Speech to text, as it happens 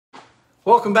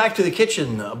Welcome back to the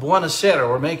kitchen. Buonasera.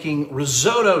 We're making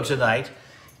risotto tonight.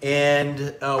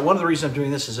 And one of the reasons I'm doing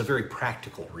this is a very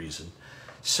practical reason.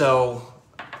 So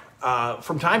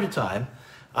from time to time,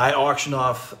 I auction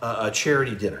off a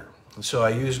charity dinner. So I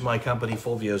use my company,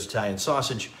 Fulvio's Italian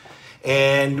Sausage,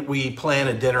 and we plan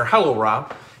a dinner. Hello,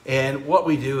 Rob. And what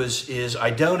we do is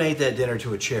I donate that dinner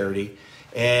to a charity,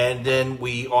 and then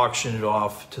we auction it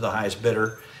off to the highest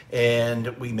bidder,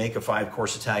 and we make a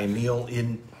 5-course Italian meal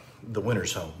in the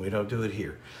winner's home. We don't do it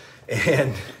here.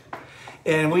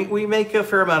 And we make a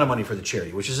fair amount of money for the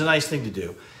charity, which is a nice thing to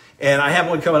do. And I have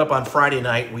one coming up on Friday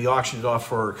night. We auctioned it off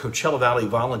for Coachella Valley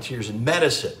Volunteers in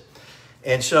Medicine.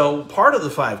 And so part of the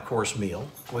 5-course meal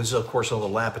was, of course, a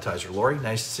little appetizer. Lori,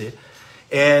 nice to see you.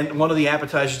 And one of the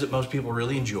appetizers that most people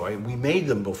really enjoy, and we made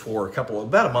them before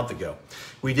about a month ago.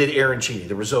 We did arancini,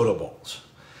 the risotto balls.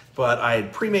 But I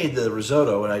had pre-made the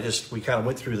risotto, and we kind of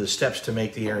went through the steps to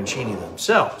make the arancini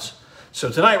themselves. So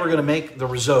tonight we're going to make the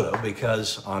risotto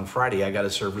because on Friday I got to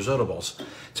serve risotto balls.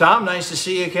 Tom, nice to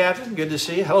see you, Captain. Good to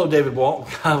see you. Hello, David Walt.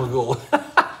 Gabagool.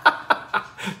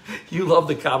 You love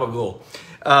the gabagool.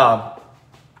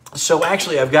 So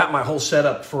actually I've got my whole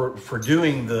setup for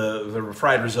doing the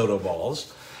fried risotto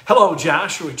balls. Hello,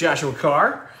 Joshua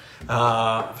Carr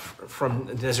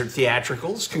from Desert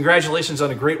Theatricals. Congratulations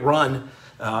on a great run.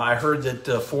 I heard that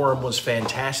the forum was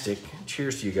fantastic.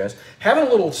 Cheers to you guys.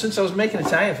 Since I was making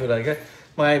Italian food,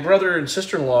 my brother and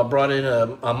sister-in-law brought in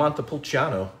a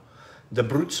Montepulciano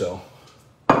d'Abruzzo.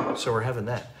 So we're having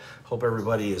that. Hope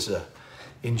everybody is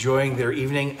enjoying their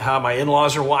evening. My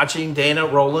in-laws are watching, Dana,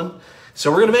 Roland.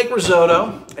 So we're going to make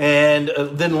risotto, and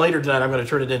then later tonight I'm going to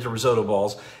turn it into risotto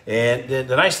balls. And then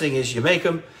the nice thing is you make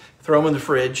them, throw them in the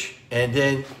fridge, and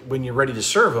then when you're ready to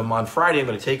serve them, on Friday I'm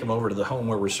going to take them over to the home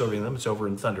where we're serving them. It's over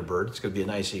in Thunderbird. It's going to be a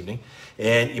nice evening.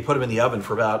 And you put them in the oven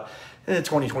for about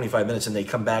 20, 25 minutes, and they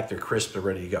come back, they're crisp, they're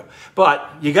ready to go. But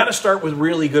you got to start with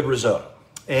really good risotto.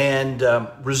 And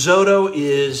risotto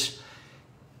it's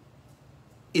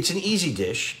an easy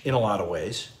dish in a lot of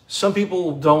ways. Some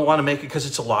people don't want to make it because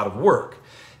it's a lot of work.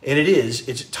 And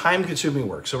it's time-consuming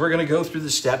work. So we're going to go through the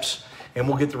steps, and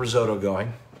we'll get the risotto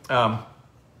going.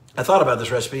 I thought about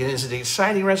this recipe, and is it an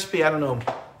exciting recipe? I don't know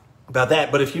about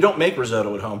that, but if you don't make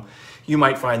risotto at home, you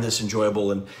might find this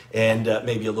enjoyable and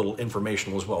maybe a little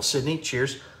informational as well. Sydney,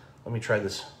 cheers. Let me try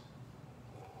this.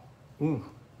 Oh,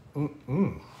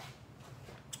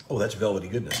 that's velvety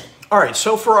goodness. All right,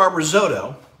 so for our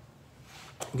risotto,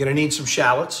 I'm going to need some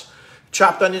shallots.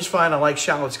 Chopped onions, fine. I like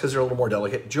shallots because they're a little more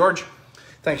delicate. George,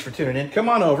 thanks for tuning in. Come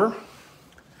on over.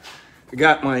 I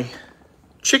got my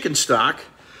chicken stock.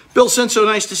 Bill Senso,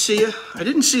 nice to see you. I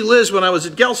didn't see Liz when I was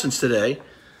at Gelson's today.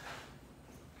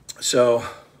 So,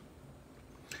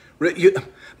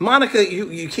 Monica,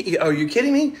 are you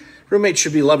kidding me? Roommates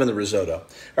should be loving the risotto.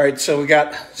 All right, so we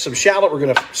got some shallot. We're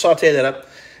going to saute that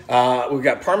up. We've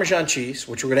got Parmesan cheese,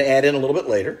 which we're going to add in a little bit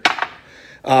later.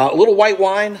 A little white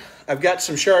wine. I've got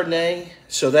some Chardonnay,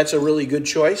 so that's a really good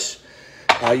choice.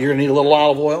 You're going to need a little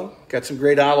olive oil. Got some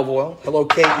great olive oil. Hello,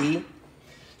 K.E.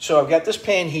 So I've got this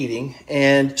pan heating,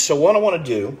 and so what I want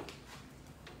to do,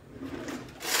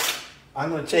 I'm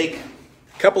going to take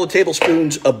a couple of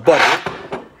tablespoons of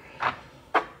butter,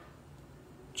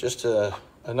 just a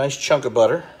nice chunk of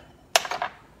butter.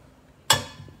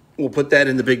 We'll put that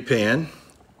in the big pan.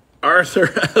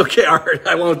 Arthur, okay, Art,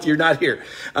 I won't, you're not here.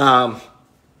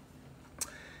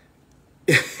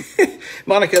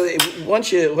 Monica,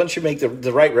 once you make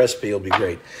the right recipe, it'll be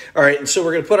great. All right, and so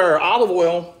we're going to put our olive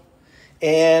oil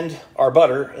and our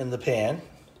butter in the pan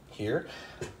here.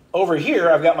 Over here,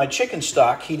 I've got my chicken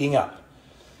stock heating up.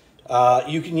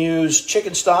 You can use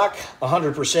chicken stock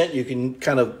 100%. You can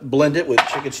kind of blend it with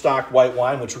chicken stock white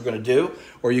wine, which we're going to do,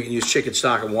 or you can use chicken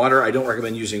stock and water. I don't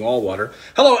recommend using all water.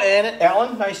 Hello,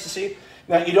 Alan. Nice to see you.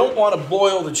 Now, you don't want to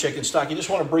boil the chicken stock. You just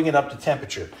want to bring it up to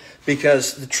temperature,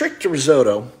 because the trick to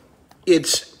risotto,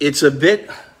 it's a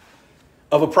bit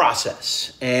of a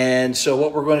process. And so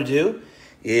what we're going to do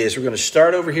is we're going to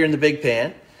start over here in the big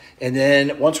pan, and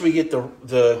then once we get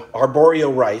the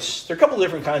Arborio rice, there are a couple of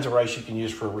different kinds of rice you can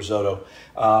use for risotto.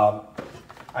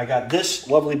 I got this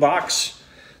lovely box,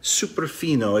 Super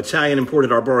Fino, Italian imported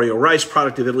Arborio rice,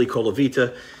 product of Italy,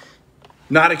 Colavita.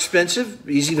 Not expensive,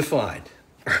 easy to find.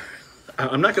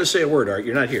 I'm not going to say a word, Art.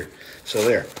 You're not here. So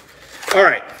there. All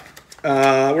right.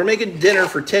 We're making dinner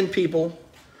for 10 people,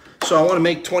 so I want to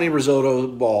make 20 risotto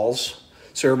balls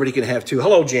so everybody can have 2.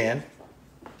 Hello, Jan.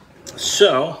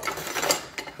 So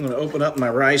I'm going to open up my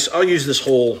rice. I'll use this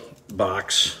whole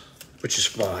box, which is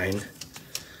fine.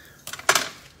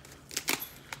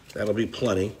 That'll be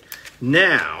plenty.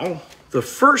 Now, the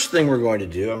first thing we're going to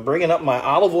do, I'm bringing up my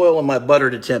olive oil and my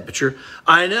butter to temperature.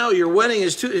 I know your wedding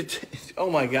is too, oh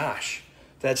my gosh,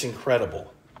 that's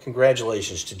incredible.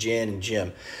 Congratulations to Jan and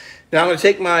Jim. Now I'm going to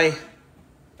take my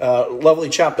lovely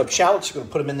chopped up shallots. I'm going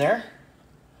to put them in there,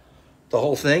 the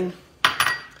whole thing.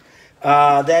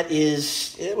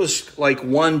 It was like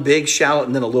one big shallot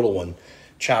and then a little one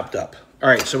chopped up. All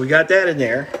right, so we got that in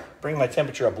there. Bring my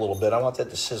temperature up a little bit. I want that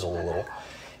to sizzle a little.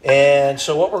 And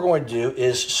so what we're going to do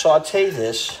is saute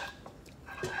this,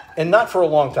 and not for a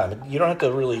long time. You don't have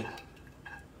to really,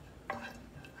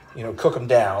 cook them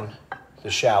down, the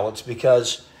shallots,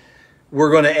 because we're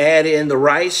going to add in the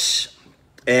rice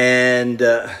and,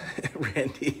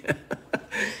 Randy,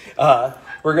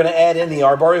 we're going to add in the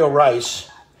Arborio rice.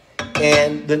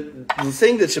 And the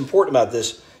thing that's important about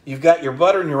this, you've got your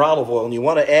butter and your olive oil, and you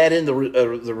want to add in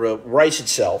the rice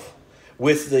itself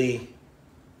with the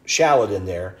shallot in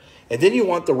there. And then you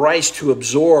want the rice to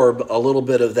absorb a little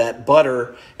bit of that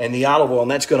butter and the olive oil,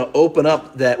 and that's going to open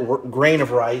up that grain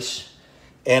of rice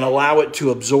and allow it to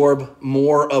absorb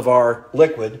more of our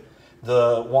liquid,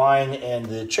 the wine and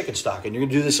the chicken stock. And you're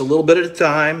going to do this a little bit at a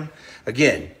time.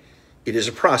 Again, it is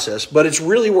a process, but it's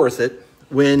really worth it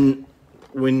when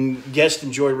guests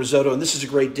enjoy risotto. And this is a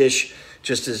great dish,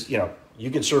 just as,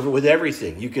 you can serve it with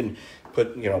everything. You can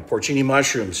put, porcini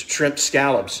mushrooms, shrimp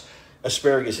scallops,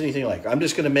 asparagus, anything like that. I'm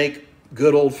just going to make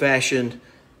good old-fashioned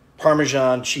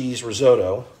Parmesan cheese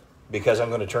risotto because I'm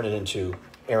going to turn it into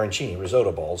arancini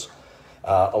risotto balls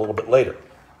a little bit later.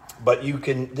 But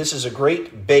this is a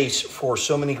great base for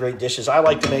so many great dishes. I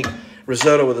like to make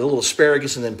risotto with a little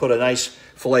asparagus and then put a nice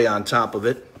filet on top of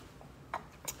it.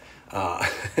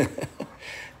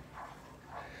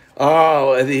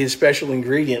 Oh, the special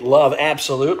ingredient, love,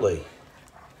 absolutely.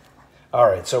 All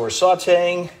right, so we're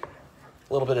sauteing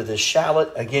a little bit of this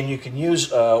shallot. Again, you can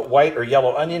use white or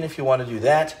yellow onion if you want to do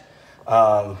that.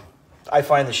 I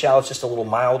find the shallot's just a little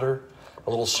milder, a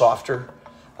little softer.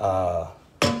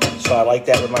 So I like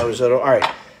that with my risotto. All right,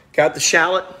 got the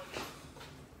shallot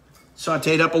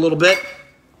sauteed up a little bit.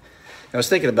 I was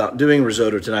thinking about doing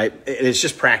risotto tonight, and it's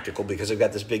just practical because I've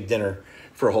got this big dinner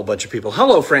for a whole bunch of people.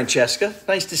 Hello, Francesca.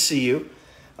 Nice to see you.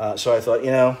 So I thought,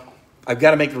 I've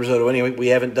got to make the risotto anyway. We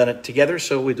haven't done it together,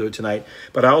 so we do it tonight.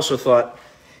 But I also thought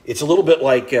it's a little bit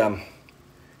like Zsa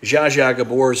Zsa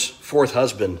Gabor's fourth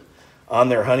husband on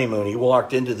their honeymoon. He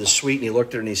walked into the suite and he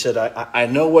looked at her and he said, I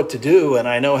know what to do and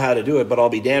I know how to do it, but I'll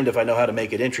be damned if I know how to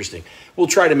make it interesting. We'll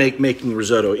try to make making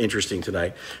risotto interesting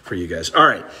tonight for you guys. All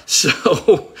right,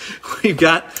 so we've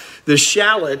got the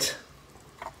shallot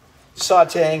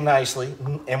sauteing nicely,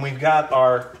 and we've got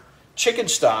our chicken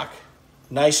stock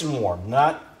nice and warm,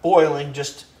 not boiling,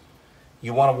 just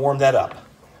you want to warm that up.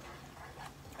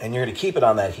 And you're going to keep it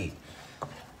on that heat.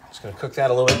 Just going to cook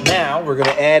that a little bit. Now we're going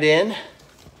to add in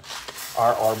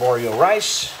our Arborio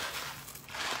rice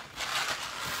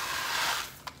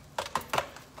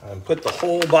and put the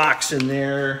whole box in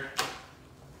there.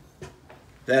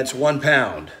 That's 1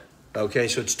 pound. Okay,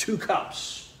 so it's 2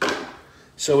 cups.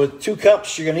 So with 2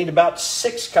 cups, you're going to need about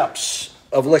 6 cups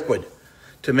of liquid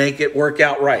to make it work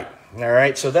out right. All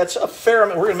right, so that's a fair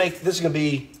amount. This is going to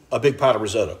be a big pot of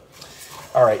risotto.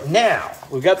 All right, now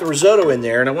we've got the risotto in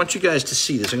there, and I want you guys to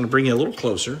see this. I'm going to bring you a little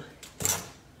closer,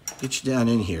 get you down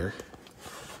in here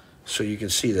so you can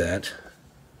see that.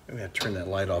 I'm going to turn that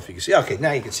light off. You can see. Okay,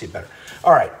 now you can see it better.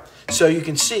 All right, so you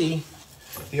can see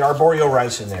the Arborio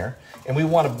rice in there. And we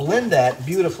want to blend that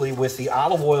beautifully with the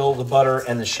olive oil, the butter,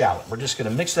 and the shallot. We're just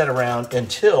going to mix that around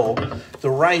until the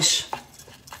rice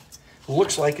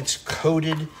looks like it's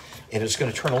coated, and it's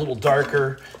going to turn a little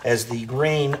darker as the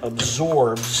grain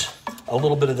absorbs a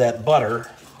little bit of that butter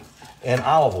and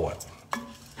olive oil.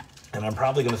 And I'm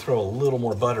probably going to throw a little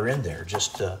more butter in there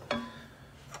just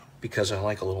because I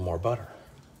like a little more butter.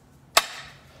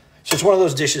 So it's one of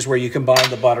those dishes where you combine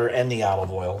the butter and the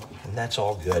olive oil, and that's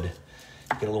all good.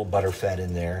 Get a little butter fat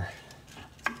in there.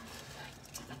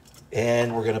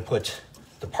 And we're going to put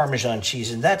the Parmesan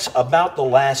cheese in. That's about the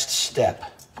last step.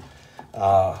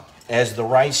 As the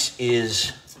rice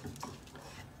is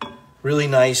really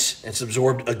nice, it's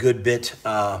absorbed a good bit.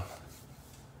 Oh,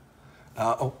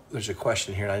 there's a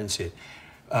question here, and I didn't see it.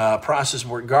 Process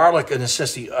more garlic, a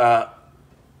necessity.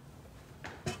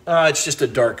 It's just a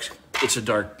dark,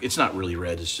 it's not really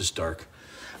red, it's just dark.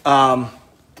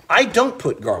 I don't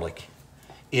put garlic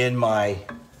in my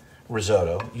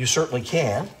risotto. You certainly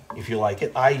can if you like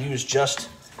it. I use just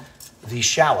the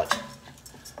shallot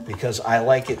because I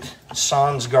like it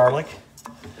sans garlic.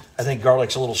 I think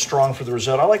garlic's a little strong for the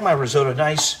risotto. I like my risotto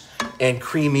nice and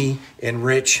creamy and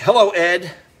rich. Hello,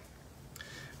 Ed.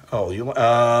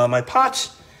 Oh, my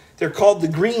pots, They're called the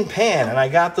Green Pan, and I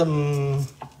got them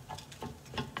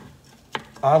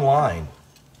online.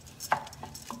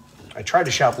 I tried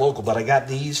to shop local, but I got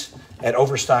these at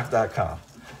overstock.com.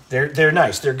 They're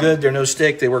nice. They're good. They're no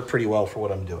stick. They work pretty well for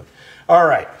what I'm doing. All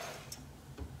right.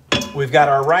 We've got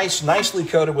our rice nicely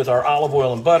coated with our olive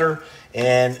oil and butter,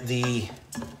 and the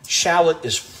shallot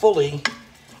is fully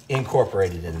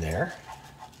incorporated in there.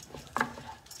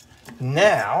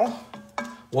 Now,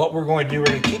 what we're going to do, we're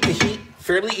going to keep the heat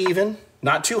fairly even,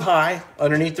 not too high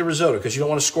underneath the risotto because you don't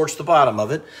want to scorch the bottom of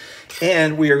it.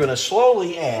 And we are going to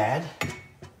slowly add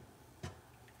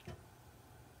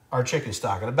our chicken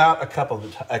stock at about a cup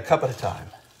at a time.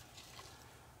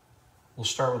 We'll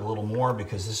start with a little more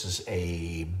because this is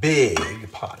a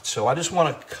big pot. So I just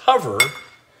want to cover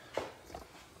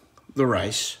the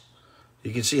rice.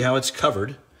 You can see how it's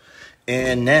covered.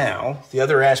 And now, the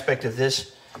other aspect of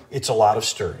this, it's a lot of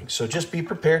stirring. So just be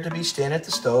prepared to be standing at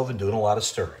the stove and doing a lot of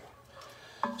stirring.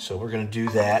 So we're going to do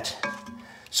that.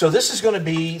 So this is going to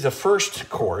be the first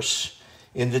course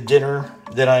in the dinner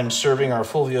that I'm serving, our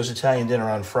Fulvio's Italian dinner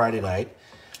on Friday night.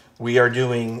 We are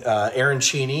doing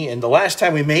arancini, and the last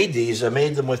time we made these, I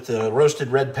made them with the roasted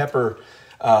red pepper,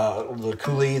 the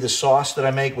coulis, the sauce that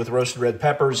I make with roasted red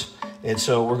peppers, and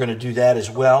so we're going to do that as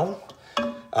well.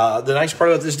 The nice part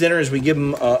about this dinner is we give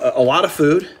them a lot of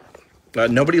food.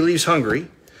 Nobody leaves hungry.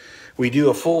 We do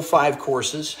a full 5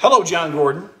 courses. Hello, John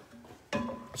Gordon.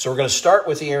 So we're going to start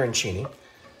with the arancini,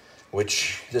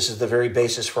 which this is the very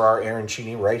basis for our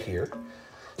arancini right here.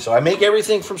 So I make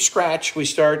everything from scratch. We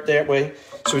start that way.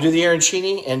 So we do the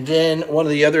arancini, and then one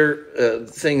of the other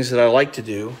things that I like to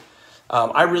do,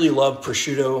 I really love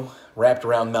prosciutto wrapped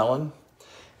around melon.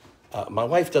 My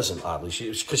wife doesn't, oddly,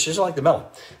 because she doesn't like the melon.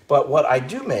 But what I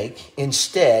do make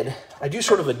instead, I do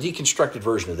sort of a deconstructed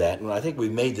version of that, and I think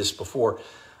we've made this before.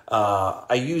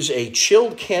 I use a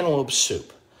chilled cantaloupe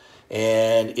soup,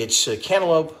 and it's a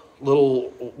cantaloupe, little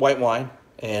white wine,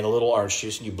 and a little orange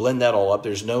juice, and you blend that all up.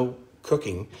 There's no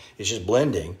cooking, it's just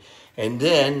blending, and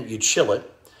then you chill it.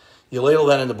 You ladle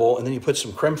that in the bowl, and then you put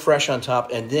some creme fraiche on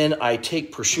top, and then I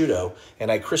take prosciutto,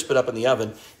 and I crisp it up in the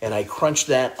oven, and I crunch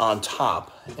that on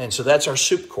top. And so that's our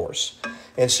soup course.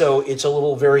 And so it's a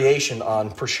little variation on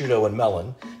prosciutto and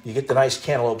melon. You get the nice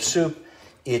cantaloupe soup.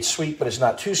 It's sweet, but it's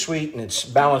not too sweet, and it's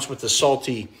balanced with the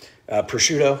salty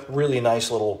prosciutto. Really nice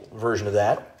little version of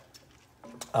that.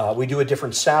 We do a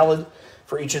different salad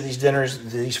for each of these dinners.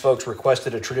 These folks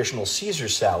requested a traditional Caesar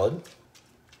salad.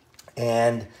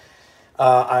 And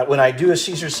when I do a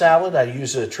Caesar salad, I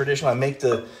use a traditional, I make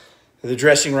the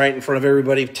dressing right in front of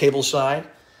everybody, table side.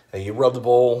 You rub the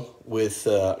bowl with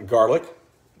garlic.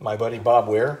 My buddy Bob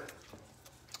Ware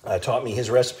taught me his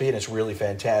recipe, and it's really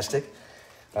fantastic.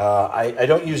 I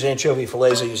don't use anchovy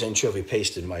fillets, I use anchovy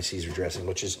paste in my Caesar dressing,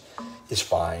 which is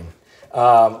fine.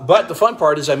 But the fun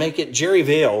part is I make it Jerry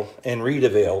Vale and Rita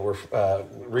Vale.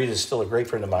 Rita is still a great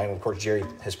friend of mine. Of course, Jerry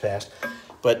has passed.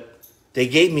 But they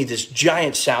gave me this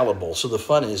giant salad bowl. So the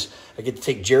fun is I get to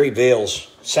take Jerry Vale's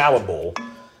salad bowl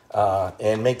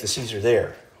and make the Caesar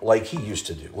there like he used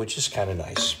to do, which is kind of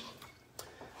nice.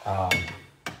 All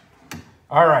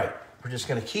right. We're just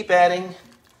going to keep adding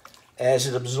as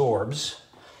it absorbs.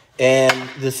 And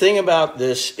the thing about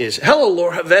this is, hello,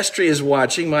 Laura Vestri is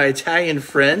watching, my Italian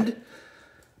friend.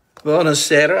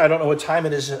 Buonasera. I don't know what time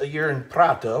it is here in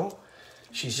Prato.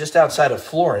 She's just outside of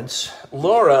Florence.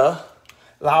 Laura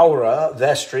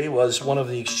Vestri was one of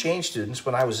the exchange students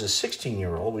when I was a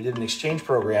 16-year-old. We did an exchange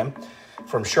program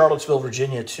from Charlottesville,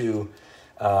 Virginia to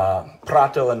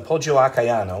Prato and Poggio a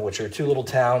Caiano, which are 2 little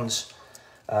towns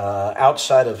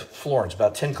outside of Florence,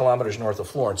 about 10 kilometers north of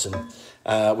Florence.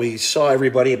 And we saw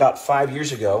everybody about 5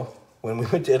 years ago when we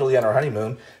went to Italy on our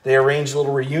honeymoon. They arranged a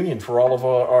little reunion for all of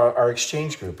our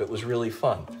exchange group. It was really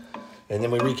fun. And then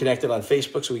we reconnected on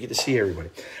Facebook so we get to see everybody.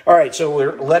 All right, so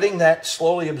we're letting that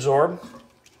slowly absorb.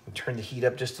 Turn the heat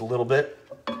up just a little bit.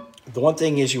 The one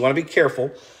thing is you want to be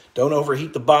careful. Don't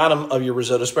overheat the bottom of your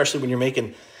risotto, especially when you're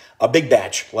making a big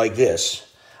batch like this.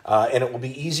 And it will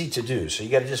be easy to do. So you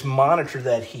got to just monitor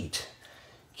that heat.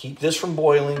 Keep this from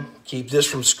boiling. Keep this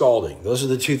from scalding. Those are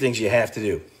the 2 things you have to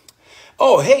do.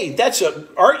 Oh, hey,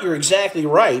 Art, you're exactly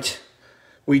right.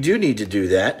 We do need to do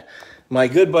that. My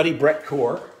good buddy Brett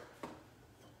Core,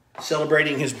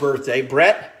 celebrating his birthday.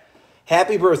 Brett,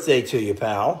 happy birthday to you,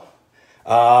 pal.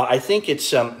 I think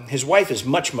it's his wife is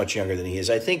much, much younger than he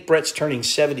is. I think Brett's turning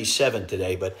 77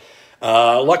 today, but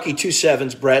lucky 2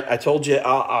 sevens, Brett. I told you,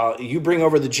 you bring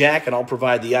over the jack and I'll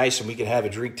provide the ice and we can have a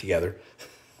drink together.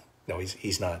 No,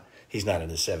 he's not. He's not in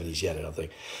his 70s yet, I don't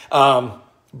think.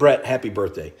 Brett, happy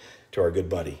birthday to our good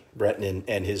buddy, Brett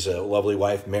and his lovely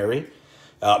wife, Mary.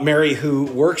 Mary, who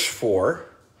works for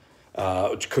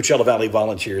Coachella Valley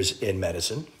Volunteers in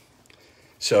Medicine.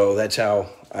 So that's how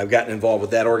I've gotten involved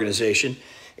with that organization.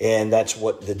 And that's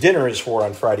what the dinner is for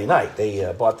on Friday night.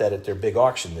 They bought that at their big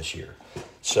auction this year.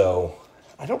 So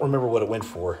I don't remember what it went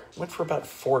for. It went for about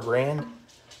 $4,000.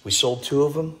 We sold 2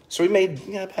 of them. So we made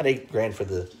about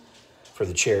 $8,000 for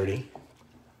the charity.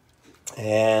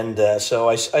 And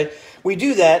so we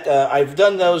do that. I've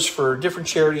done those for different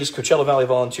charities, Coachella Valley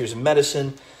Volunteers in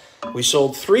Medicine. We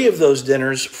sold 3 of those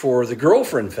dinners for the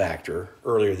Girlfriend Factor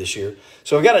earlier this year.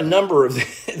 So I've got a number of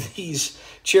these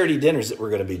charity dinners that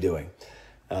we're going to be doing.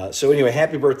 So anyway,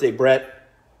 happy birthday, Brett.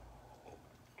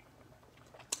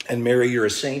 And Mary, you're a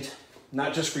saint.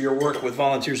 Not just for your work with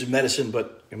Volunteers in Medicine,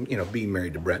 but, being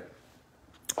married to Brett.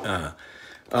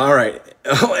 All right.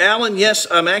 Oh, Alan, yes,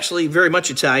 I'm actually very much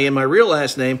Italian. My real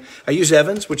last name, I use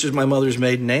Evans, which is my mother's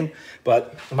maiden name.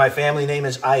 But my family name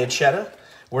is Iacetta.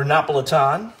 We're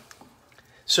Napolitan.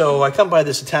 So I come by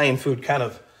this Italian food kind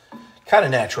of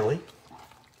naturally.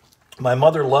 My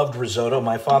mother loved risotto.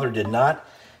 My father did not.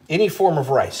 Any form of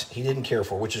rice he didn't care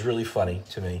for, which is really funny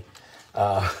to me.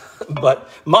 But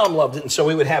Mom loved it, and so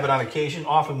we would have it on occasion.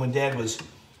 Often when Dad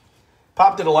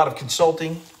Pop did a lot of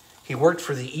consulting. He worked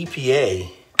for the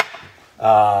EPA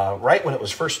right when it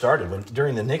was first started,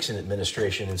 during the Nixon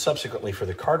administration and subsequently for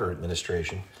the Carter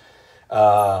administration.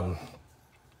 So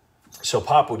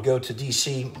Pop would go to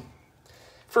D.C.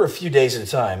 for a few days at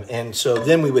a time. And so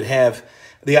then we would have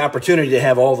the opportunity to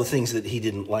have all the things that he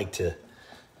didn't like to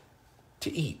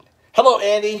eat. Hello,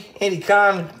 Andy. Andy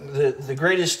Kahn, the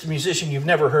greatest musician you've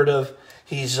never heard of.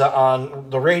 He's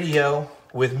on the radio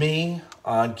with me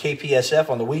on KPSF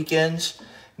on the weekends,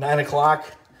 9 o'clock.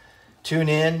 Tune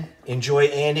in, enjoy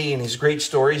Andy and his great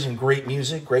stories and great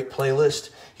music, great playlist.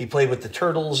 He played with the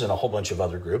Turtles and a whole bunch of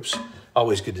other groups.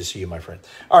 Always good to see you, my friend.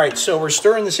 All right, so we're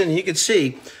stirring this in. And you can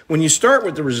see, when you start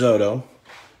with the risotto,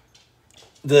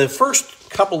 the first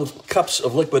couple of cups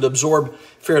of liquid absorb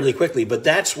fairly quickly, but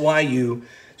that's why you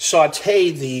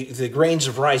saute the grains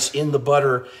of rice in the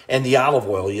butter and the olive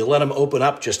oil. You let them open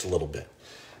up just a little bit.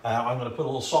 I'm going to put a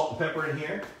little salt and pepper in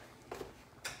here.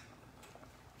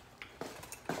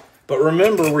 But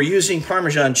remember, we're using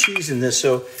Parmesan cheese in this,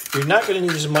 so you're not going to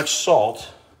need as much salt.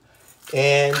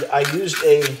 And I used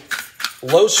a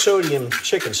low-sodium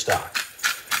chicken stock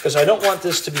because I don't want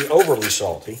this to be overly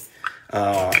salty. You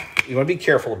want to be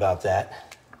careful about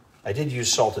that. I did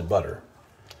use salted butter.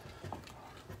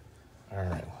 All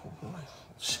right,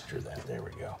 center that. There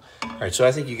we go. All right, so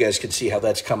I think you guys can see how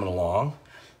that's coming along.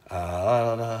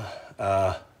 Oh,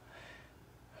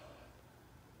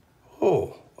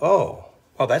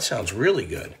 that sounds really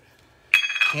good.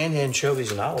 Canned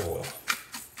anchovies and olive oil.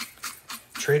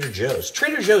 Trader Joe's.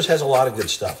 Trader Joe's has a lot of good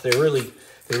stuff. They really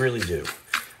do.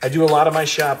 I do a lot of my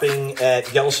shopping at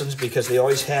Gelson's because they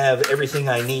always have everything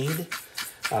I need.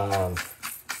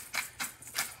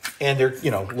 And they're,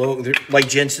 they're like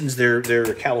Jensen's, they're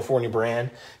a California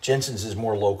brand. Jensen's is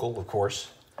more local, of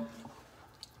course,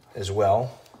 as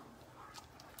well.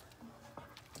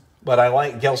 But I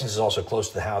like, Gelson's is also close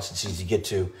to the house. It's easy to get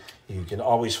to. You can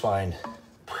always find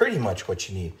pretty much what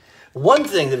you need. One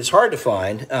thing that is hard to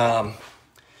find,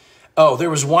 there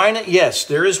was wine. Yes,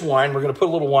 there is wine. We're going to put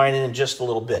a little wine in just a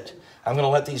little bit. I'm going to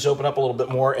let these open up a little bit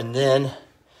more. And then,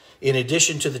 in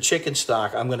addition to the chicken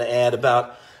stock, I'm going to add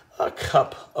about a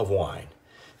cup of wine.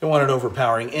 Don't want it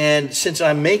overpowering. And since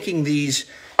I'm making these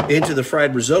into the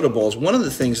fried risotto balls, one of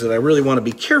the things that I really want to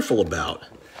be careful about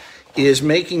is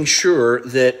making sure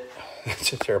that,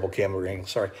 it's a terrible camera angle,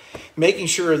 sorry. Making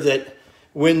sure that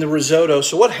when the risotto,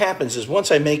 so what happens is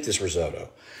once I make this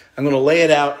risotto, I'm going to lay it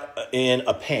out in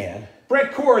a pan.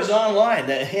 Brett Core is online.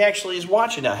 He actually is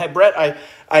watching now. Hey, Brett,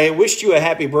 I wished you a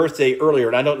happy birthday earlier,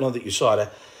 and I don't know that you saw it.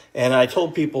 And I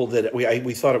told people that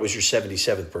we thought it was your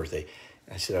 77th birthday.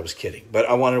 I said I was kidding. But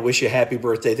I wanted to wish you a happy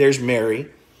birthday. There's Mary.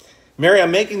 Mary,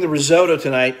 I'm making the risotto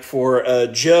tonight for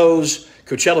Joe's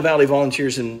Coachella Valley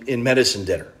Volunteers in Medicine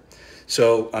dinner.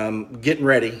 So I'm getting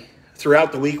ready.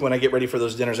 Throughout the week when I get ready for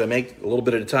those dinners, I make a little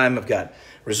bit at a time. I've got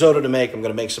risotto to make. I'm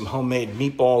going to make some homemade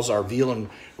meatballs, our veal and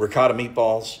ricotta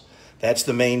meatballs. That's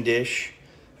the main dish.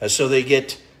 So they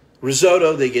get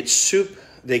risotto, they get soup,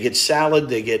 they get salad,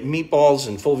 they get meatballs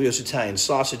and Fulvio's Italian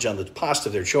sausage on the pasta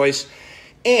of their choice.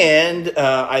 And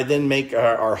I then make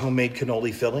our homemade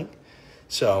cannoli filling.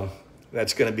 So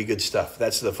that's going to be good stuff.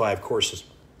 That's the 5 courses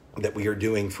that we are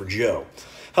doing for Joe.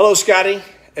 Hello, Scotty.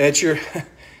 It's your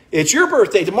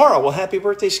birthday tomorrow. Well, happy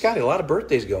birthday, Scotty. A lot of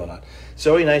birthdays going on.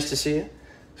 Zoe, nice to see you.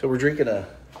 So we're drinking a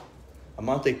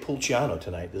Montepulciano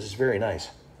tonight. This is very nice.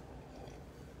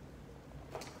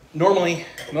 Normally,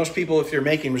 most people, if you're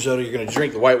making risotto, you're going to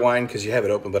drink the white wine because you have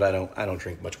it open, but I don't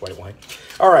drink much white wine.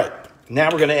 All right, now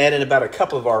we're going to add in about a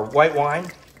cup of our white wine.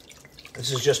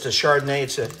 This is just a Chardonnay.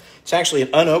 It's actually an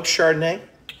unoaked Chardonnay,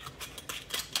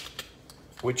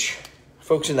 which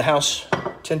folks in the house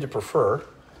tend to prefer.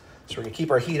 So we're going to keep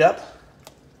our heat up.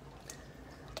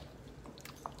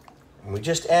 And we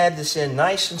just add this in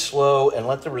nice and slow and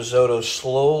let the risotto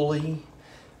slowly.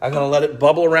 I'm going to let it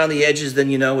bubble around the edges. Then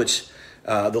you know it's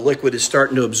the liquid is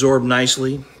starting to absorb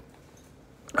nicely.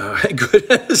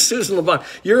 Good, Susan LeBon.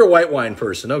 You're a white wine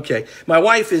person, okay? My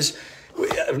wife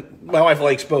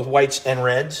likes both whites and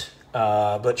reds,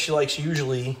 but she likes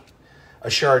usually a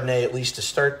Chardonnay at least to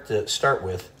start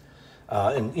with,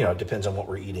 and you know it depends on what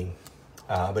we're eating.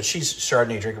 But she's a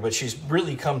Chardonnay drinker, but she's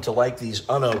really come to like these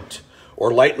unoaked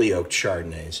or lightly oaked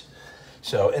Chardonnays.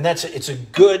 So, and it's a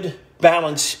good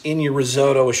balance in your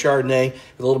risotto, a Chardonnay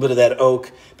with a little bit of that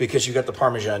oak because you got the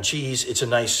Parmesan cheese. It's a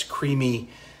nice creamy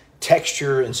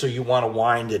texture, and so you want a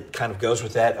wine that kind of goes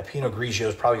with that. A Pinot Grigio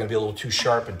is probably going to be a little too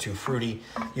sharp and too fruity.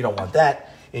 You don't want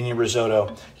that in your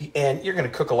risotto. And you're going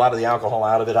to cook a lot of the alcohol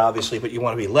out of it, obviously, but you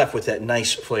want to be left with that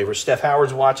nice flavor. Steph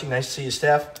Howard's watching. Nice to see you,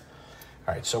 Steph.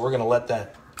 All right, so we're going to let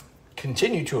that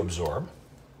continue to absorb.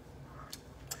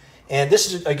 And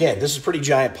this is a pretty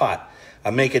giant pot.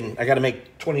 I got to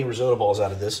make 20 risotto balls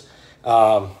out of this.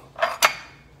 So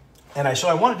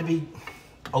I want it to be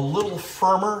a little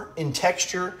firmer in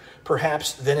texture,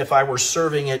 perhaps, than if I were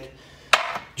serving it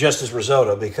just as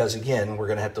risotto, because again, we're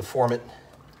going to have to form it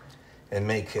and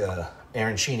make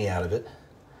arancini out of it.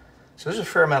 So there's a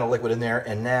fair amount of liquid in there,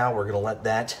 and now we're going to let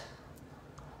that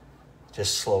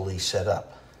just slowly set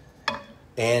up.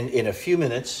 And in a few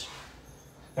minutes,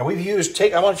 now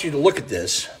I want you to look at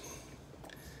this.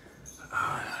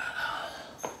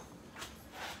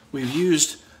 We've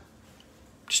used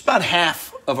just about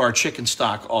half of our chicken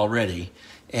stock already,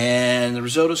 and the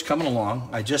risotto's coming along.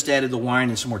 I just added the wine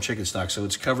and some more chicken stock, so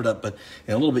it's covered up, but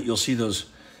in a little bit you'll see those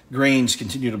grains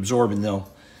continue to absorb, and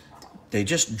they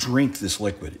just drink this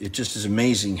liquid. It just is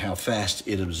amazing how fast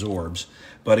it absorbs.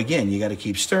 But again, you got to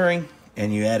keep stirring,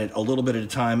 and you add it a little bit at a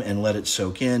time and let it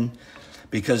soak in,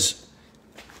 because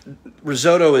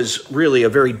risotto is really a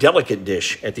very delicate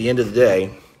dish at the end of the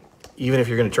day. Even if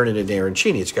you're going to turn it into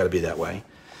arancini, it's got to be that way.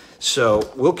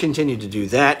 So we'll continue to do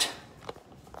that.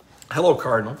 Hello,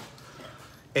 Cardinal.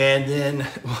 And then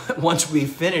once we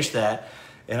finish that,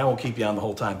 and I won't keep you on the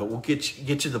whole time, but we'll get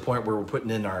you to the point where we're putting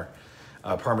in our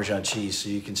Parmesan cheese so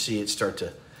you can see it start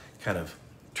to kind of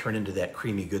turn into that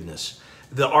creamy goodness.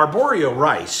 The Arborio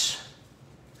Rice,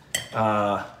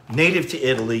 native to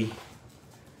Italy.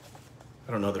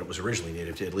 I don't know that it was originally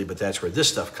native to Italy, but that's where this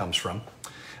stuff comes from.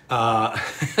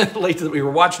 We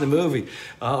were watching the movie.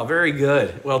 Oh, very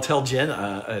good. Well, tell Jen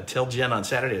on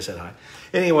Saturday I said hi.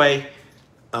 Anyway,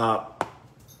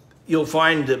 you'll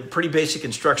find pretty basic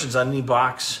instructions on any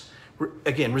box.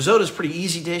 Again, risotto is a pretty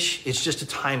easy dish. It's just a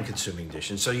time-consuming dish,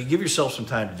 and so you give yourself some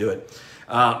time to do it.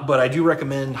 But I do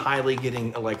recommend highly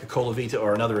getting like a Colavita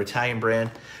or another Italian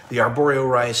brand. The Arborio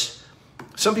Rice.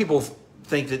 Some people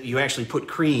think that you actually put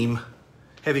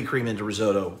heavy cream into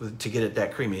risotto to get it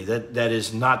that creamy. That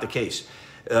is not the case.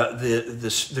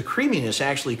 The creaminess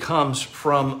actually comes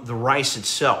from the rice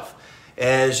itself.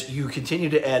 As you continue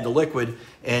to add the liquid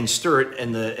and stir it,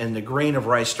 and the grain of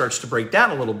rice starts to break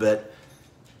down a little bit,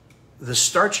 the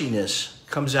starchiness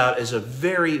comes out as a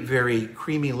very, very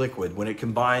creamy liquid when it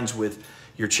combines with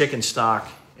your chicken stock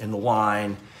and the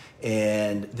wine,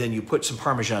 and then you put some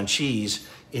Parmesan cheese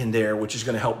in there, which is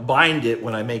going to help bind it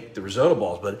when I make the risotto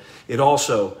balls, but it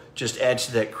also just adds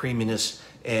to that creaminess,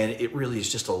 and it really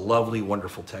is just a lovely,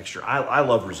 wonderful texture. I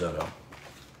love risotto.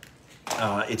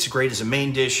 It's great as a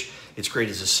main dish. It's great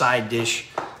as a side dish,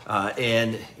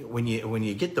 and when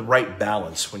you get the right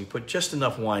balance, when you put just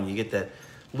enough wine, you get that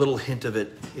little hint of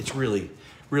it. It's really,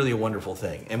 really a wonderful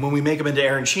thing. And when we make them into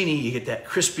arancini, you get that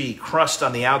crispy crust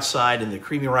on the outside and the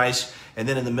creamy rice, and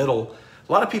then in the middle,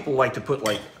 a lot of people like to put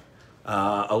like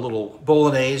a little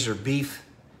bolognese or beef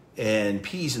and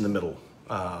peas in the middle,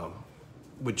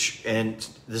 and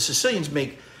the Sicilians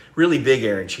make really big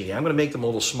arancini. I'm going to make them a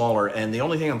little smaller, and the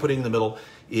only thing I'm putting in the middle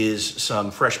is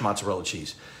some fresh mozzarella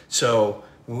cheese. So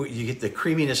you get the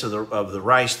creaminess of the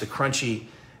rice, the crunchy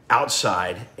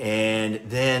outside, and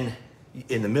then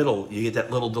in the middle you get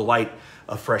that little delight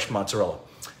of fresh mozzarella.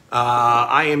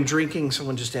 I am drinking.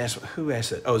 Someone just asked. Who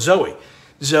asked it? Oh, Zoe.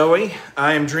 Zoe,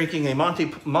 I am drinking a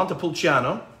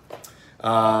Montepulciano.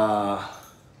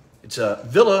 It's a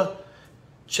Villa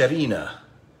Cerina.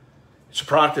 It's a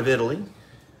product of Italy.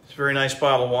 It's a very nice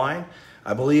bottle of wine.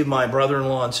 I believe my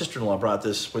brother-in-law and sister-in-law brought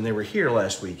this when they were here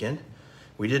last weekend.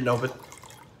 We didn't open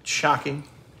It's shocking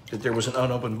that there was an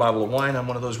unopened bottle of wine on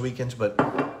one of those weekends, but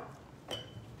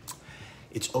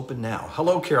it's open now.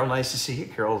 Hello, Carol. Nice to see you.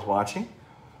 Carol is watching.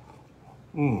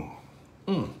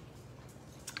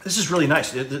 This is really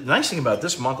nice. The nice thing about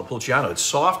this Montepulciano, it's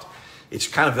soft, it's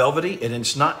kind of velvety, and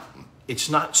it's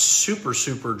not super,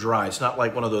 super dry. It's not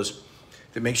like one of those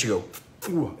that makes you go,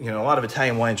 ooh. You know, a lot of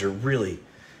Italian wines are really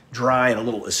dry and a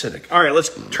little acidic. All right, let's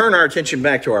turn our attention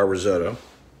back to our risotto.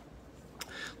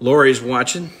 Lori's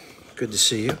watching. Good to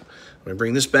see you. I'm gonna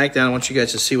bring this back down. I want you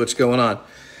guys to see what's going on.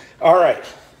 All right,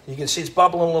 you can see it's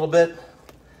bubbling a little bit.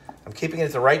 I'm keeping it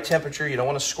at the right temperature. You don't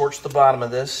want to scorch the bottom of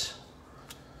this.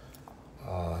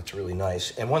 It's really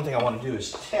nice. And one thing I want to do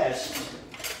is test.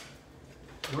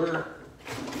 We're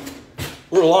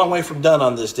a long way from done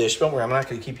on this dish. Don't worry, I'm not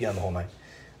going to keep you on the whole night.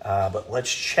 But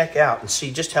let's check out and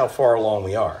see just how far along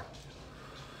we are.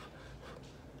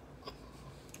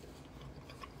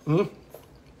 The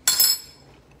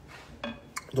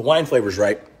wine flavor's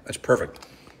right. That's perfect.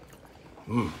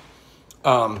 More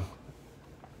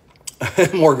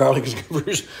garlic is good for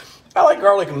you. I like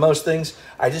garlic in most things.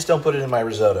 I just don't put it in my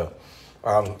risotto.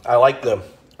 I like the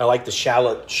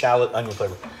shallot onion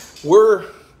flavor.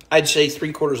 I'd say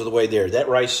 3/4 of the way there. That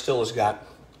rice still has got,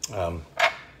 it's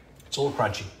a little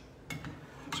crunchy.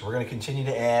 So we're going to continue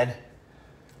to add.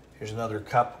 Here's another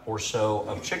cup or so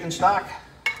of chicken stock.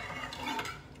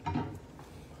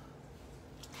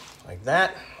 Like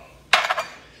that.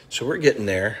 So we're getting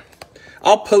there.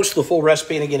 I'll post the full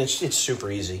recipe, and again, it's super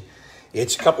easy.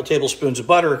 It's a couple tablespoons of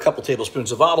butter, a couple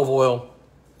tablespoons of olive oil,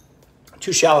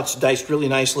 2 shallots diced really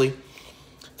nicely.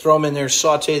 Throw them in there,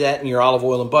 saute that in your olive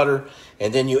oil and butter,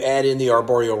 and then you add in the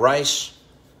Arborio rice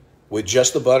with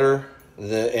just the butter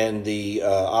and the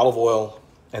olive oil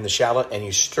and the shallot, and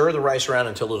you stir the rice around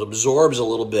until it absorbs a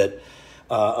little bit.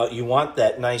 You want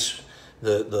that nice,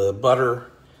 the butter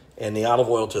and the olive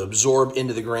oil to absorb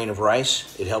into the grain of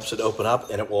rice. It helps it open up,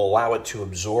 and it will allow it to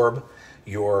absorb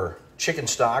your chicken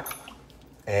stock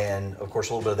and, of course,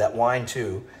 a little bit of that wine,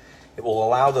 too. It will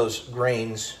allow those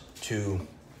grains to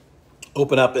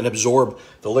open up and absorb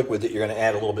the liquid that you're going to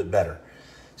add a little bit better.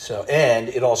 So, and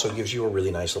it also gives you a really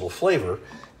nice little flavor,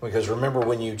 because remember,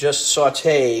 when you just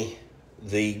saute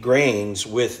the grains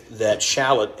with that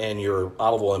shallot and your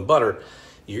olive oil and butter,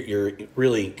 you're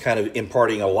really kind of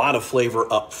imparting a lot of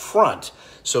flavor up front,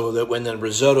 so that when the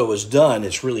risotto is done,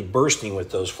 it's really bursting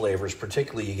with those flavors.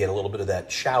 Particularly, you get a little bit of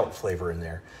that shallot flavor in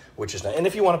there, which is nice. And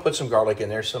if you want to put some garlic in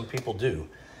there, some people do.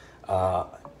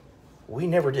 We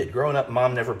never did. Growing up,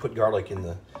 Mom never put garlic in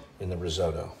the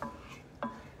risotto.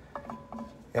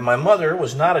 And my mother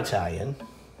was not Italian.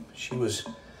 She was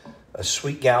a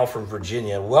sweet gal from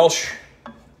Virginia, Welsh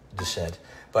descent.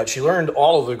 But she learned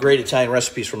all of the great Italian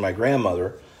recipes from my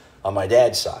grandmother on my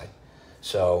dad's side.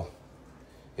 So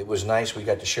it was nice. We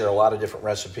got to share a lot of different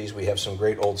recipes. We have some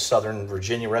great old Southern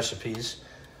Virginia recipes.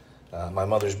 My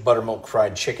mother's buttermilk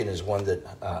fried chicken is one that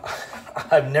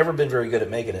I've never been very good at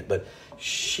making it, but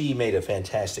she made a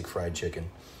fantastic fried chicken.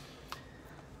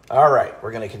 All right,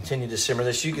 we're going to continue to simmer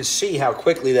this. You can see how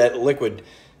quickly that liquid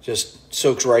just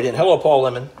soaks right in. Hello, Paul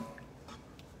Lemon.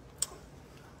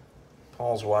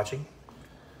 Paul's watching.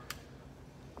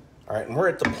 All right, and we're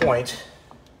at the point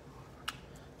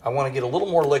I want to get a little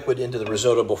more liquid into the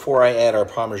risotto before I add our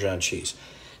Parmesan cheese.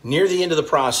 Near the end of the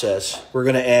process, we're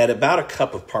going to add about a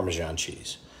cup of Parmesan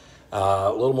cheese. A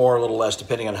little more, a little less,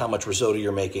 depending on how much risotto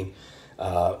you're making.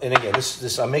 And again,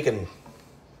 this I'm making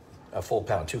a full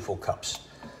pound, 2 full cups.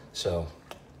 So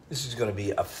this is going to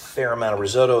be a fair amount of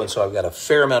risotto, and so I've got a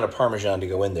fair amount of Parmesan to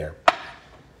go in there.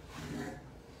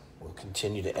 We'll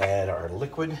continue to add our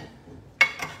liquid.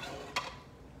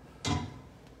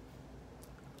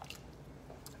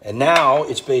 And now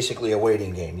it's basically a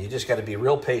waiting game. You just got to be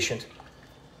real patient.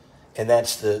 And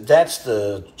that's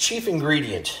the chief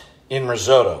ingredient in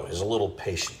risotto, is a little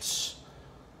patience.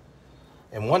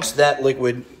 And once that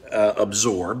liquid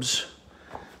absorbs,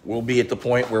 we'll be at the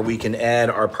point where we can add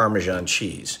our Parmesan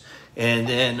cheese. And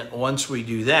then once we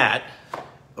do that,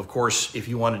 of course, if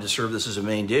you wanted to serve this as a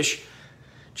main dish,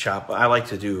 I like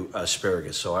to do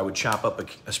asparagus. So I would chop up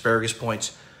asparagus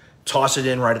points, toss it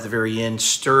in right at the very end,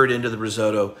 stir it into the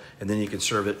risotto, and then you can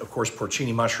serve it. Of course,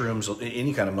 porcini mushrooms,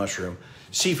 any kind of mushroom.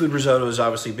 Seafood risotto is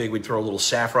obviously big. We'd throw a little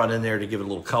saffron in there to give it a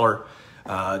little color.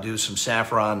 Do some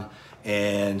saffron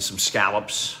and some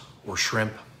scallops or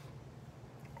shrimp.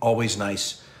 Always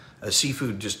nice.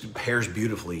 Seafood just pairs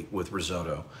beautifully with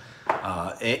risotto.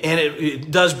 And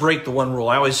it does break the one rule.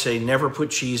 I always say never put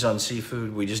cheese on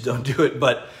seafood. We just don't do it.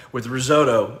 But with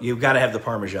risotto, you've got to have the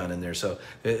Parmesan in there. So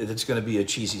it's going to be a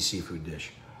cheesy seafood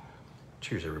dish.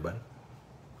 Cheers, everybody.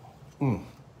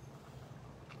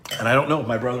 And I don't know if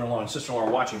my brother-in-law and sister-in-law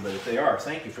are watching, but if they are,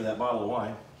 thank you for that bottle of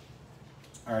wine.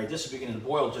 All right, this is beginning to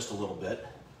boil just a little bit.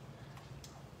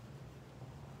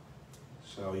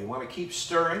 So you want to keep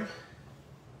stirring.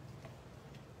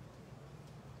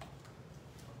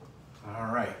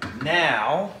 All right,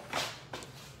 now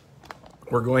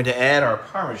we're going to add our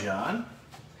Parmesan.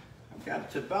 I've got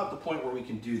it to about the point where we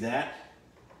can do that.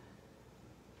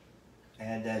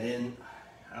 Add that in.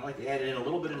 I like to add it in a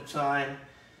little bit at a time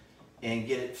and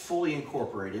get it fully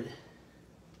incorporated.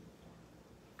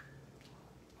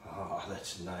 Oh,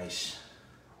 that's nice.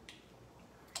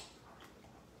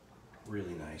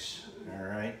 Really nice. All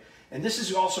right. And this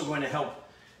is also going to help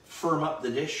firm up the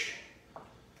dish.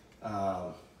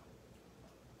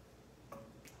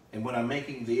 And when I'm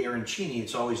making the arancini,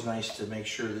 it's always nice to make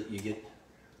sure that you get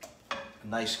a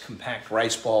nice compact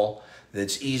rice ball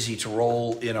that's easy to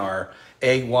roll in our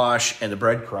egg wash and the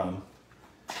breadcrumb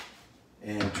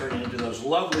and turn it into those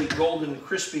lovely golden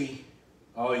crispy.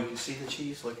 Oh, you can see the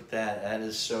cheese? Look at that. That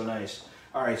is so nice.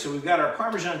 All right, so we've got our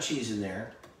Parmesan cheese in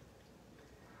there.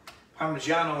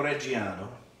 Parmigiano Reggiano.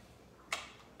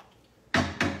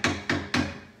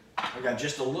 I got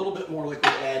just a little bit more liquid to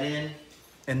add in.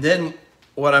 And then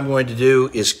what I'm going to do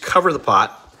is cover the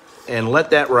pot and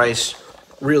let that rice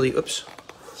really, oops,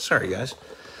 sorry guys.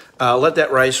 Let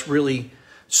that rice really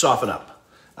soften up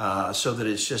so that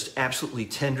it's just absolutely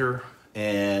tender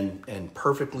and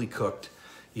perfectly cooked.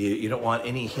 You don't want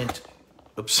any hint,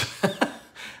 oops.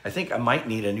 I think I might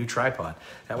need a new tripod.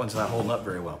 That one's not holding up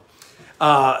very well.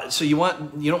 So you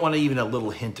don't want even a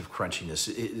little hint of crunchiness.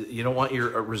 You don't want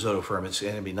your risotto firm. It's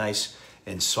going to be nice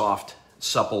and soft,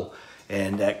 supple,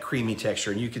 and that creamy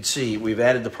texture. And you can see, we've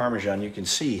added the Parmesan. You can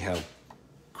see how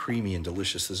creamy and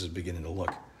delicious this is beginning to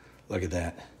look. Look at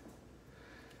that.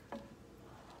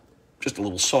 Just a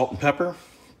little salt and pepper.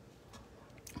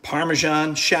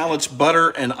 Parmesan, shallots, butter,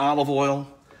 and olive oil.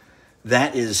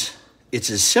 It's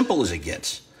as simple as it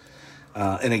gets.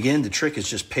 And again, the trick is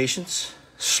just patience.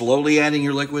 Slowly adding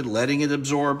your liquid, letting it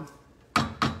absorb.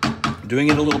 Doing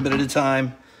it a little bit at a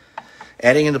time.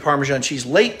 Adding in the Parmesan cheese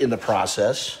late in the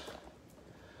process.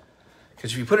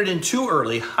 Because if you put it in too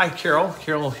early, hi Carol,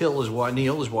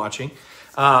 Neil is watching.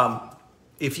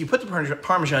 If you put the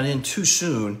Parmesan in too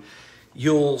soon,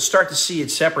 you'll start to see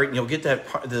it separate, and you'll get that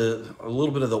a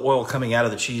little bit of the oil coming out of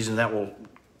the cheese, and that will,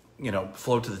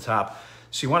 float to the top.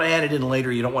 So you want to add it in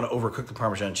later. You don't want to overcook the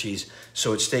Parmesan cheese,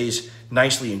 so it stays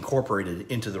nicely incorporated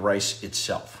into the rice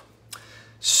itself.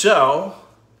 So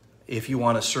if you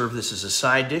want to serve this as a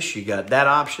side dish, you got that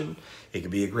option. It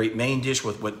could be a great main dish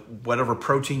with whatever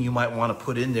protein you might want to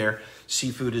put in there.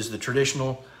 Seafood is the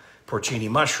traditional, porcini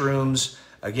mushrooms.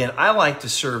 Again, I like to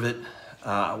serve it.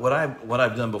 What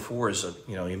I've done before is,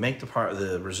 you make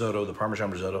the risotto, the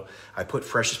Parmesan risotto. I put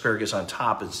fresh asparagus on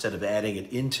top instead of adding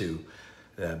it into,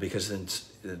 because then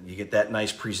you get that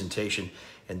nice presentation.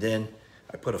 And then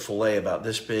I put a fillet about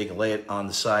this big, lay it on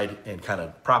the side, and kind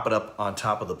of prop it up on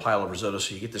top of the pile of risotto,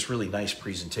 so you get this really nice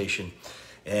presentation.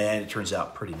 And it turns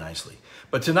out pretty nicely.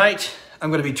 But tonight, I'm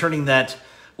going to be turning that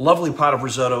lovely pot of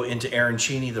risotto into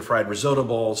arancini, the fried risotto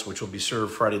balls, which will be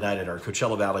served Friday night at our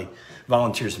Coachella Valley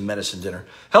Volunteers in Medicine dinner.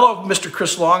 Hello, Mr.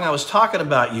 Chris Long. I was talking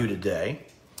about you today.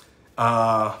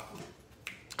 I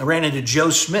ran into Joe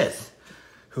Smith,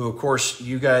 who, of course,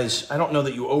 you guys, I don't know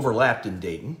that you overlapped in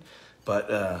Dayton,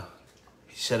 but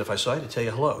he said if I saw you to tell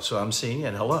you hello. So I'm seeing you,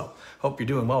 and hello. Hope you're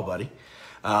doing well, buddy.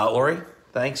 Lori,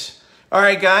 thanks. All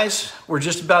right, guys, we're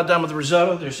just about done with the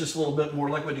risotto. There's just a little bit more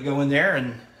liquid to go in there,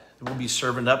 and we'll be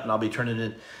serving up, and I'll be turning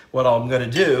it. What I'm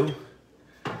going to do,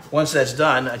 once that's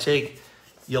done,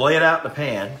 you lay it out in the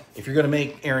pan. If you're going to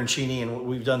make arancini, and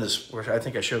we've done this, I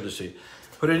think I showed this to you.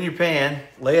 Put it in your pan,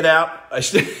 lay it out.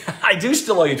 I do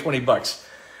still owe you $20.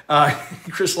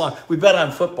 Chris Long, we bet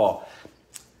on football.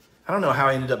 I don't know how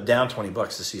I ended up down $20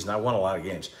 this season. I won a lot of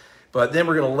games. But then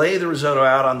we're going to lay the risotto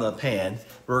out on the pan.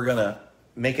 We're going to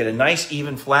make it a nice,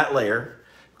 even, flat layer.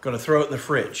 We're going to throw it in the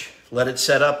fridge. Let it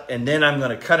set up, and then I'm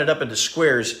going to cut it up into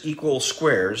squares, equal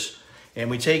squares, and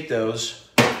we take those,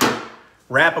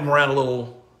 wrap them around a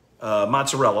little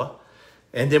mozzarella,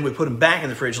 and then we put them back in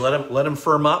the fridge, let them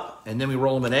firm up, and then we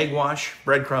roll them in egg wash,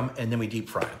 breadcrumb, and then we deep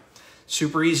fry them.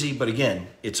 Super easy, but again,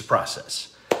 it's a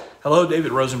process. Hello,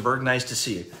 David Rosenberg. Nice to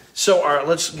see you. So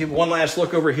let's give one last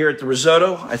look over here at the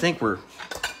risotto. I think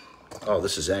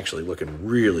this is actually looking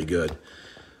really good.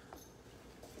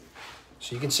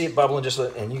 So you can see it bubbling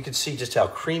and you can see just how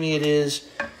creamy it is.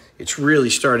 It's really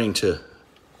starting to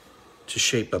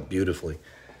shape up beautifully.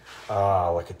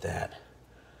 Ah, look at that.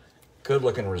 Good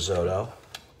looking risotto.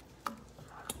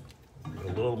 Put a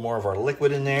little more of our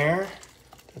liquid in there.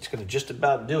 That's going to just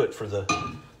about do it for the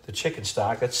the chicken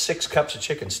stock. That's 6 cups of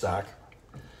chicken stock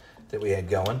that we had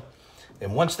going.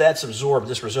 And once that's absorbed,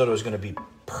 this risotto is going to be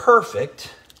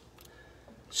perfect,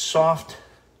 soft,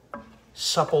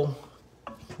 supple,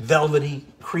 velvety,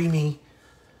 creamy.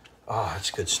 Oh, it's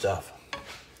good stuff.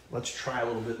 Let's try a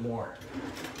little bit more,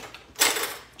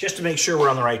 just to make sure we're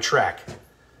on the right track.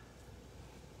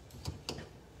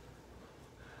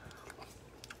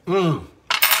 Oh.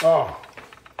 Oh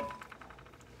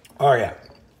yeah.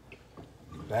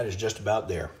 That is just about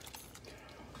there.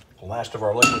 The last of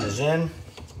our liquid is in.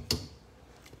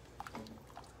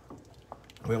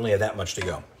 We only have that much to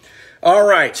go. All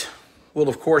right. We'll,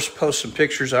 of course, post some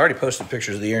pictures. I already posted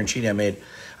pictures of the arancini I made.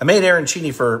 I made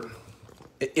arancini for,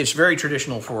 it's very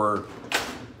traditional for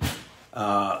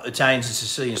Italians and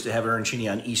Sicilians to have arancini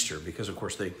on Easter because, of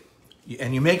course,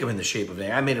 and you make them in the shape of an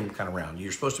egg. I made them kind of round.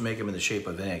 You're supposed to make them in the shape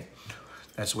of an egg.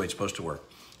 That's the way it's supposed to work.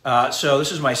 So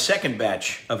this is my second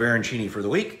batch of arancini for the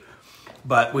week,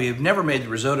 but we have never made the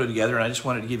risotto together, and I just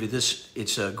wanted to give you this.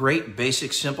 It's a great,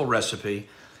 basic, simple recipe.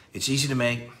 It's easy to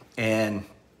make, and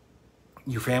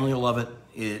your family will love it.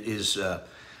 It is a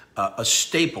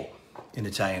staple in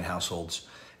Italian households,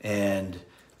 and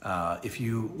if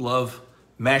you love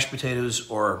mashed potatoes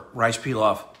or rice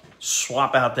pilaf,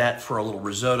 swap out that for a little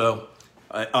risotto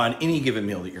on any given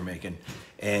meal that you're making,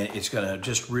 and it's going to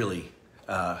just really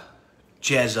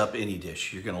jazz up any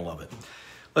dish. You're going to love it.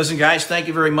 Listen, guys, thank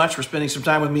you very much for spending some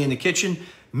time with me in the kitchen.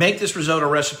 Make this risotto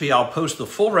recipe. I'll post the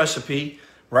full recipe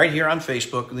right here on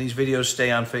Facebook, and these videos stay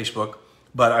on Facebook,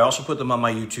 but I also put them on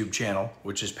my YouTube channel,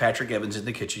 which is Patrick Evans in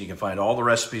the Kitchen. You can find all the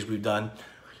recipes we've done.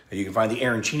 You can find the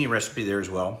arancini recipe there as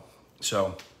well.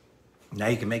 So now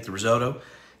you can make the risotto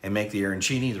and make the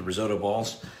arancini, the risotto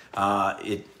balls.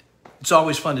 It's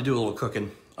always fun to do a little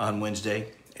cooking on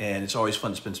Wednesday, and it's always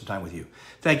fun to spend some time with you.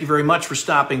 Thank you very much for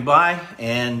stopping by,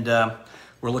 and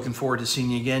we're looking forward to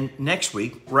seeing you again next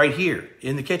week right here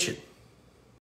in the kitchen.